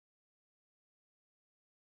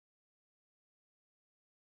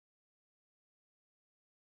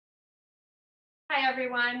Hi,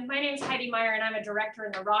 everyone. My name is Heidi Meyer, and I'm a director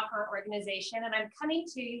in the Rock On organization, and I'm coming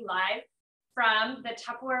to you live from the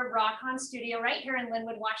Tupperware Rock On studio right here in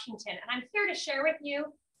Linwood, Washington. And I'm here to share with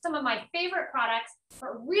you some of my favorite products,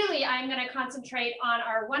 but really I'm going to concentrate on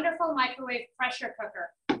our wonderful microwave pressure cooker.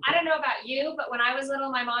 I don't know about you, but when I was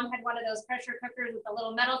little, my mom had one of those pressure cookers with a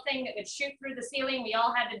little metal thing that would shoot through the ceiling. We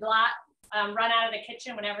all had to run out of the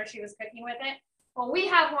kitchen whenever she was cooking with it. Well, we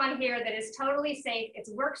have one here that is totally safe. It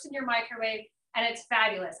works in your microwave, and it's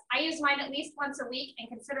fabulous. I use mine at least once a week, and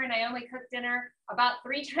considering I only cook dinner about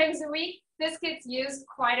 3 times a week, this gets used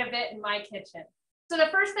quite a bit in my kitchen. So the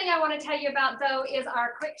first thing I want to tell you about, though, is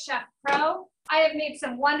our Quick Chef Pro. I have made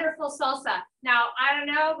some wonderful salsa. Now, I don't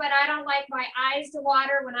know, but I don't like my eyes to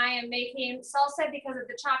water when I am making salsa because of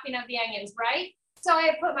the chopping of the onions, right? So I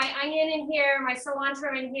have put my onion in here, my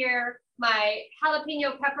cilantro in here, my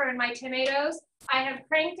jalapeno pepper, and my tomatoes. I have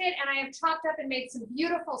cranked it, and I have chopped up and made some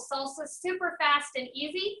beautiful salsa, super fast and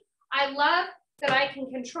easy. I love that I can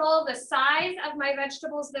control the size of my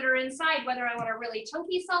vegetables that are inside, whether I want a really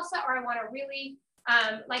chunky salsa or I want a really,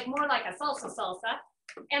 more like a salsa.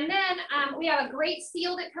 And then we have a great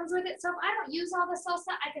seal that comes with it. So if I don't use all the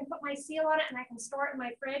salsa, I can put my seal on it and I can store it in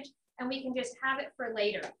my fridge, and we can just have it for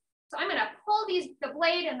later. So I'm gonna pull the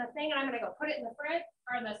blade and the thing, and I'm gonna go put it in the fridge,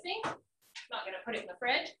 or in the sink. I'm not gonna put it in the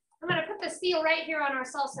fridge. I'm gonna put the seal right here on our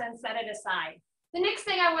salsa and set it aside. The next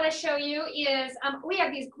thing I wanna show you is, we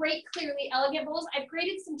have these great Clearly Elegant bowls. I've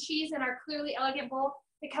grated some cheese in our Clearly Elegant bowl.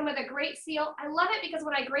 They come with a great seal. I love it because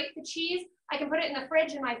when I grate the cheese, I can put it in the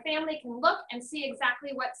fridge and my family can look and see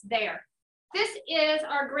exactly what's there. This is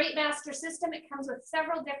our Grate Master system. It comes with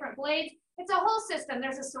several different blades. It's a whole system.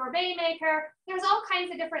 There's a sorbet maker. There's all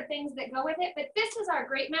kinds of different things that go with it, but this is our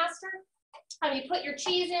Grate Master. You put your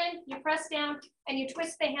cheese in, you press down, and you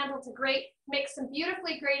twist the handle to grate. Make some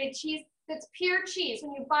beautifully grated cheese that's pure cheese.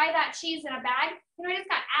 When you buy that cheese in a bag, it's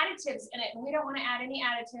got additives in it, and we don't want to add any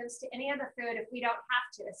additives to any of the food if we don't have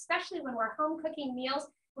to, especially when we're home cooking meals,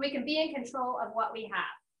 we can be in control of what we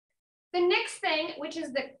have. The next thing, which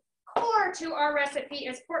is the core to our recipe,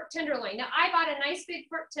 is pork tenderloin. Now, I bought a nice big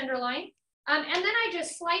pork tenderloin, and then I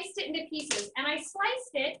just sliced it into pieces, and I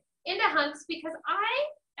sliced it into hunks because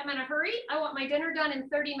I'm in a hurry. I want my dinner done in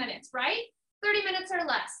 30 minutes, right? 30 minutes or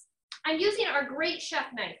less. I'm using our Grate chef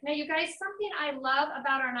knife. Now, you guys, something I love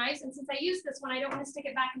about our knives, and since I use this one, I don't want to stick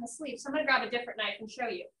it back in the sleeve, so I'm going to grab a different knife and show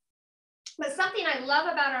you. But something I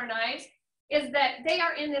love about our knives is that they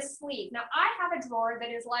are in this sleeve. Now, I have a drawer that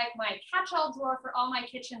is like my catch-all drawer for all my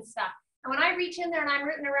kitchen stuff. And when I reach in there and I'm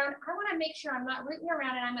rooting around, I want to make sure I'm not rooting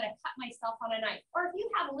around and I'm going to cut myself on a knife. Or if you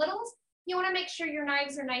have littles, you want to make sure your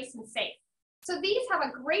knives are nice and safe. So these have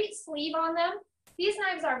a great sleeve on them. These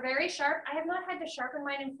knives are very sharp. I have not had to sharpen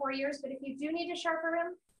mine in 4 years, but if you do need to sharpen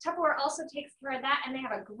them, Tupperware also takes care of that, and they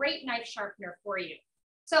have a great knife sharpener for you.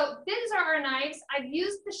 So these are our knives. I've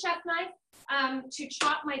used the chef knife to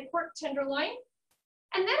chop my pork tenderloin,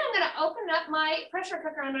 and then I'm going to open up my pressure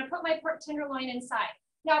cooker. I'm going to put my pork tenderloin inside.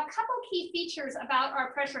 Now, a couple key features about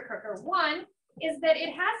our pressure cooker. One is that it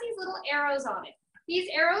has these little arrows on it. These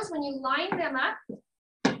arrows, when you line them up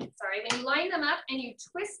and you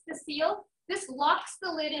twist the seal, this locks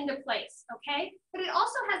the lid into place, okay? But it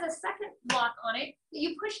also has a second lock on it that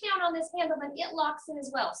you push down on this handle and it locks in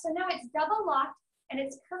as well. So now it's double locked and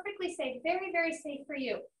it's perfectly safe, very, very safe for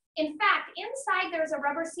you. In fact, inside there's a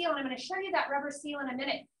rubber seal, and I'm going to show you that rubber seal in a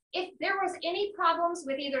minute. If there was any problems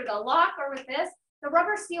with either the lock or with this, the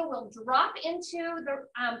rubber seal will drop into the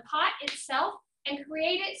pot itself and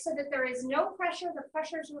create it so that there is no pressure, the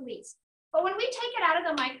pressure is released. But when we take it out of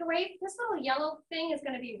the microwave, this little yellow thing is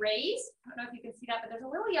going to be raised. I don't know if you can see that, but there's a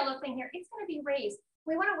little yellow thing here. It's going to be raised.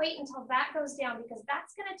 We want to wait until that goes down because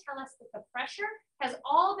that's going to tell us that the pressure has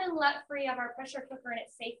all been let free of our pressure cooker and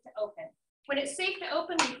it's safe to open. When it's safe to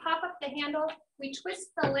open, we pop up the handle, we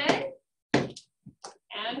twist the lid,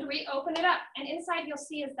 and we open it up. And inside you'll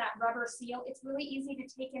see is that rubber seal. It's really easy to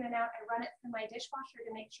take in and out. I run it through my dishwasher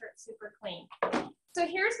to make sure it's super clean. So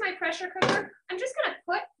here's my pressure cooker. I'm just going to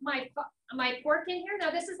put my pork in here. Now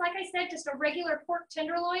this is, like I said, just a regular pork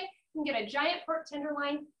tenderloin. You can get a giant pork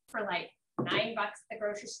tenderloin for like $9 at the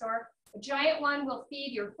grocery store. A giant one will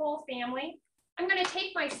feed your whole family. I'm going to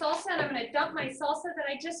take my salsa and I'm going to dump my salsa that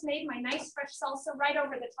I just made, my nice fresh salsa, right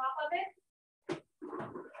over the top of it.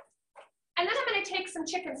 And then I'm going to take some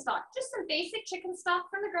chicken stock, just some basic chicken stock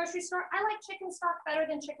from the grocery store. I like chicken stock better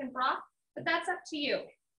than chicken broth, but that's up to you.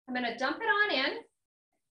 I'm going to dump it on in.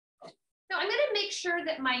 Now I'm going to make sure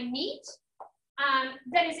that my meat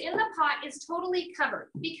that is in the pot is totally covered.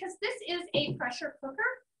 Because this is a pressure cooker,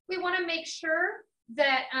 we want to make sure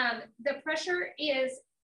that the pressure is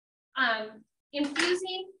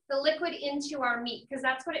infusing the liquid into our meat, because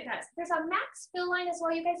that's what it does. There's a max fill line as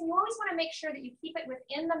well, you guys, and you always want to make sure that you keep it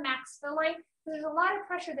within the max fill line, because there's a lot of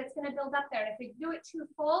pressure that's going to build up there, and if you do it too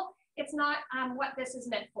full, it's not what this is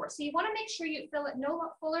meant for. So you want to make sure you fill it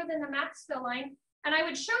no fuller than the max fill line, and I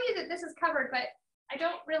would show you that this is covered, but I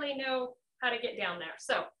don't really know how to get down there,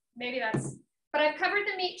 so maybe that's, but I've covered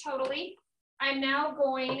the meat totally. I'm now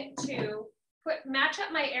going to match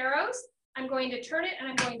up my arrows. I'm going to turn it and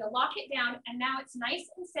I'm going to lock it down, and now it's nice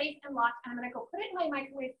and safe and locked, and I'm going to go put it in my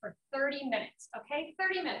microwave for 30 minutes, okay?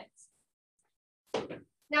 30 minutes.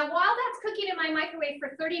 Now, while that's cooking in my microwave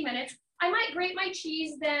for 30 minutes, I might grate my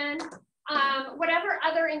cheese then, whatever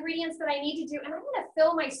other ingredients that I need to do, and I'm going to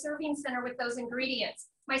fill my serving center with those ingredients,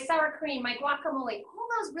 my sour cream, my guacamole, all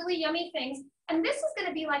those really yummy things, and this is going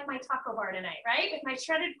to be like my taco bar tonight, right? With my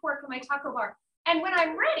shredded pork and my taco bar. And when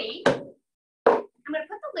I'm ready, I'm going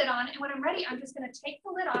to put the lid on, and when I'm ready, I'm just going to take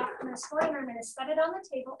the lid off, I'm going to store it, and I'm going to set it on the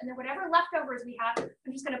table, and then whatever leftovers we have,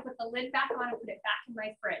 I'm just going to put the lid back on and put it back in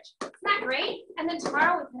my fridge. Isn't that great? And then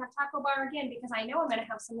tomorrow we can have taco bar again, because I know I'm going to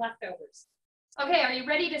have some leftovers. Okay, are you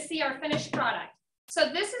ready to see our finished product? So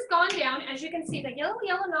this has gone down. As you can see, the yellow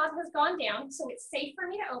knob has gone down, so it's safe for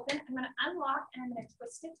me to open. I'm going to unlock, and I'm going to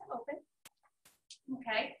twist it to open.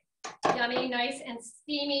 Okay, yummy, nice, and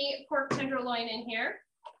steamy pork tenderloin in here.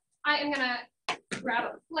 I am going to grab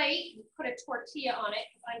a plate and put a tortilla on it.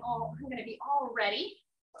 I'm going to be all ready.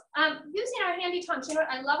 Using our handy tongs, you know what?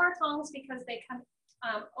 I love our tongs because they can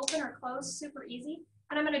open or close super easy.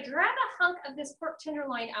 And I'm going to drag a hunk of this pork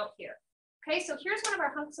tenderloin out here. Okay, so here's one of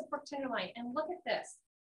our hunks of pork tenderloin, and look at this.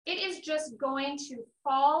 It is just going to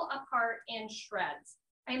fall apart in shreds.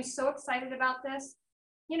 I am so excited about this.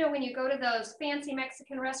 You know, when you go to those fancy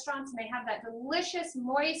Mexican restaurants and they have that delicious,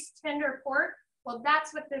 moist, tender pork, well,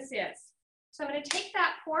 that's what this is. So I'm going to take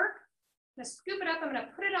that pork, I'm going to scoop it up, I'm going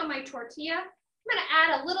to put it on my tortilla. I'm going to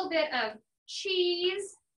add a little bit of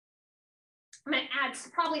cheese. I'm going to add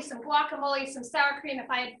probably some guacamole, some sour cream if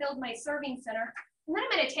I had filled my serving center. And then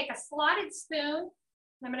I'm going to take a slotted spoon,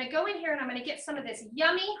 and I'm going to go in here and I'm going to get some of this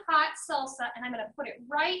yummy hot salsa, and I'm going to put it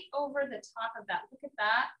right over the top of that. Look at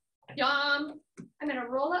that. Yum. I'm going to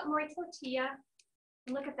roll up my tortilla.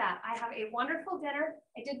 And look at that. I have a wonderful dinner.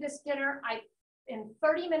 I did this dinner in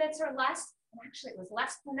 30 minutes or less. And actually, it was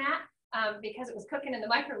less than that because it was cooking in the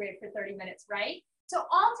microwave for 30 minutes, right? So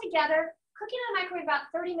all together, cooking in the microwave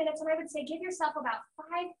about 30 minutes, and I would say give yourself about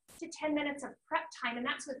 5 to 10 minutes of prep time, and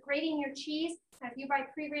that's with grating your cheese. And if you buy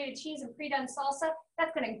pre-grated cheese and pre-done salsa,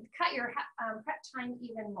 that's going to cut your prep time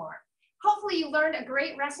even more. Hopefully you learned a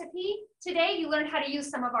great recipe today. You learned how to use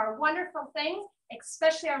some of our wonderful things,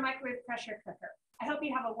 especially our microwave pressure cooker. I hope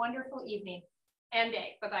you have a wonderful evening and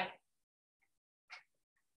day. Bye-bye.